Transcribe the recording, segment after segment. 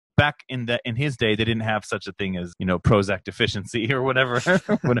back in his day, they didn't have such a thing as, Prozac deficiency or whatever.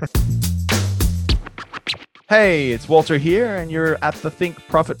 Hey, it's Walter here, and you're at the Think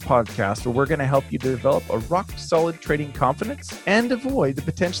Profit podcast, where we're going to help you develop a rock-solid trading confidence and avoid the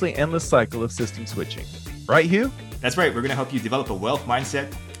potentially endless cycle of system switching. Right, Hugh? That's right. We're going to help you develop a wealth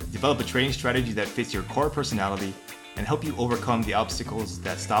mindset, develop a trading strategy that fits your core personality, and help you overcome the obstacles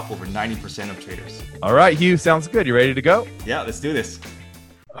that stop over 90% of traders. All right, Hugh, sounds good. You ready to go? Yeah, let's do this.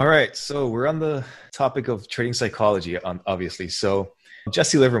 All right, so we're on the topic of trading psychology, obviously. So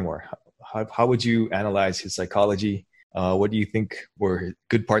Jesse Livermore, how would you analyze his psychology? What do you think were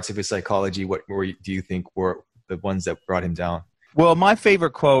good parts of his psychology? What do you think were the ones that brought him down? Well, my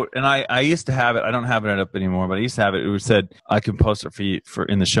favorite quote, and I used to have it. I don't have it up anymore, but I used to have it. It was said, I can post it for you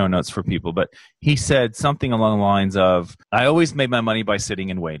in the show notes for people. But he said something along the lines of, "I always made my money by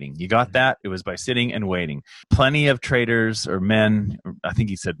sitting and waiting." You got that? It was by sitting and waiting. Plenty of traders or men, I think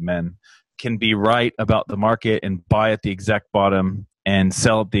he said men, can be right about the market and buy at the exact bottom and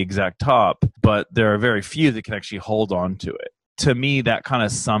sell at the exact top, but there are very few that can actually hold on to it. To me, that kind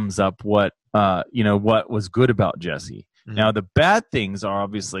of sums up what was good about Jesse. Mm-hmm. Now, the bad things are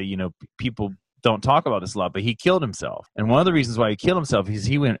obviously, people don't talk about this a lot, but he killed himself. And one of the reasons why he killed himself is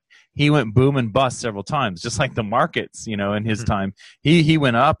he went boom and bust several times, just like the markets, in his time. He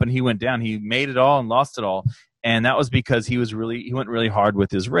went up and he went down. He made it all and lost it all. And that was because he went really hard with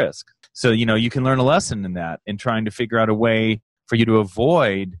his risk. So, you can learn a lesson in that, in trying to figure out a way for you to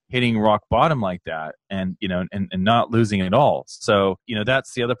avoid hitting rock bottom like that and not losing it all. So,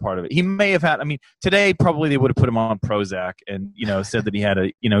 that's the other part of it. He may have had, today probably they would have put him on Prozac and, said that he had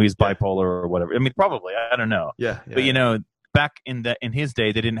he's bipolar or whatever. Probably, I don't know. Yeah. But, back in his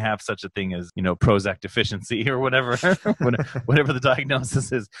day, they didn't have such a thing as, Prozac deficiency or whatever, whatever the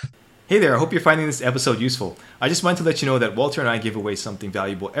diagnosis is. Hey there, I hope you're finding this episode useful. I just wanted to let you know that Walter and I give away something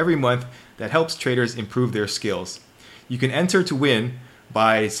valuable every month that helps traders improve their skills. You can enter to win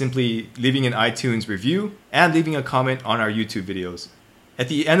by simply leaving an iTunes review and leaving a comment on our YouTube videos. At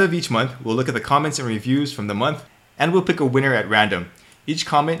the end of each month, we'll look at the comments and reviews from the month, and we'll pick a winner at random. Each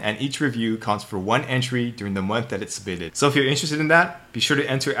comment and each review counts for one entry during the month that it's submitted. So if you're interested in that, be sure to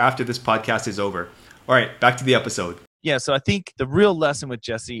enter after this podcast is over. All right, back to the episode. Yeah, so I think the real lesson with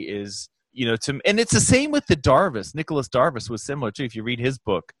Jesse is, and it's the same with the Darvas. Nicholas Darvas was similar too. If you read his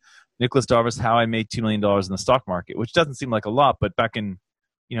book, Nicholas Darvas, How I Made $2 Million in the Stock Market, which doesn't seem like a lot, but back in,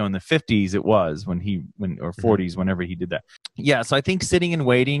 in the 50s it was or 40s, whenever he did that. Yeah, so I think sitting and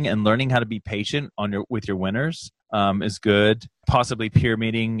waiting and learning how to be patient with your winners is good. Possibly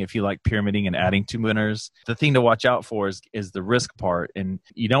pyramiding, if you like pyramiding and adding to winners. The thing to watch out for is the risk part, and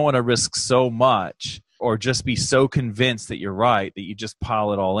you don't want to risk so much or just be so convinced that you're right that you just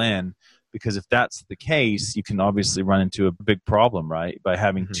pile it all in. Because if that's the case, you can obviously run into a big problem, right? By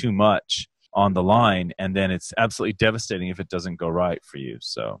having too much on the line, and then it's absolutely devastating if it doesn't go right for you.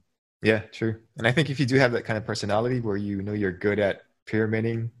 So, yeah, true. And I think if you do have that kind of personality where you're good at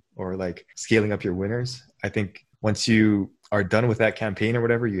pyramiding or like scaling up your winners, I think once you are done with that campaign or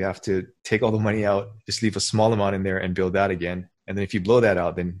whatever, you have to take all the money out, just leave a small amount in there and build that again. And then if you blow that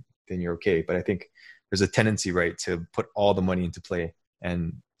out, then you're okay. But I think there's a tendency, right, to put all the money into play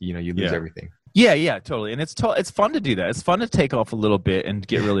and you lose everything. Yeah, totally. And it's fun to do that. It's fun to take off a little bit and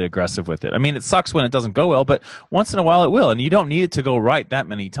get really aggressive with it. It sucks when it doesn't go well, but once in a while it will. And you don't need it to go right that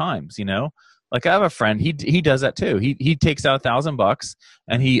many times, Like I have a friend, he does that too. He takes out $1,000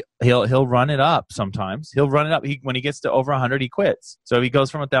 and he'll run it up sometimes. He'll run it up. When he gets to over 100, he quits. So he goes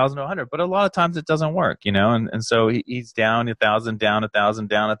from 1,000 to 100. But a lot of times it doesn't work, and so he's down 1,000, down 1,000,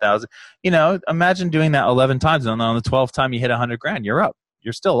 down 1,000. Imagine doing that 11 times, and on the 12th time you hit 100 grand, you're up.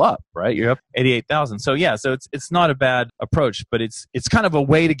 You're still up, right? You're up 88,000. So yeah, so it's not a bad approach, but it's kind of a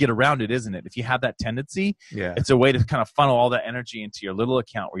way to get around it, isn't it? If you have that tendency, it's a way to kind of funnel all that energy into your little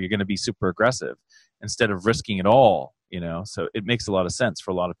account where you're going to be super aggressive instead of risking it all, So it makes a lot of sense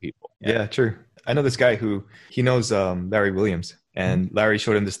for a lot of people. Yeah, true. I know this guy who he knows Larry Williams, and Larry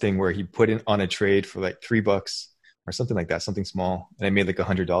showed him this thing where he put in on a trade for like $3 or something like that, something small, and I made like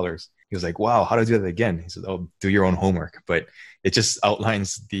 $100. He was like, wow, how do I do that again? He said, oh, do your own homework. But it just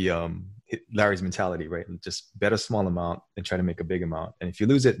outlines the Larry's mentality, right? And just bet a small amount and try to make a big amount. And if you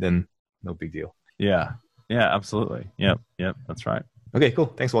lose it, then no big deal. Yeah, absolutely. Yep, that's right. Okay, cool.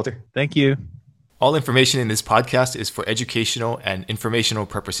 Thanks, Walter. Thank you. All information in this podcast is for educational and informational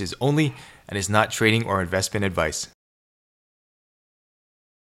purposes only and is not trading or investment advice.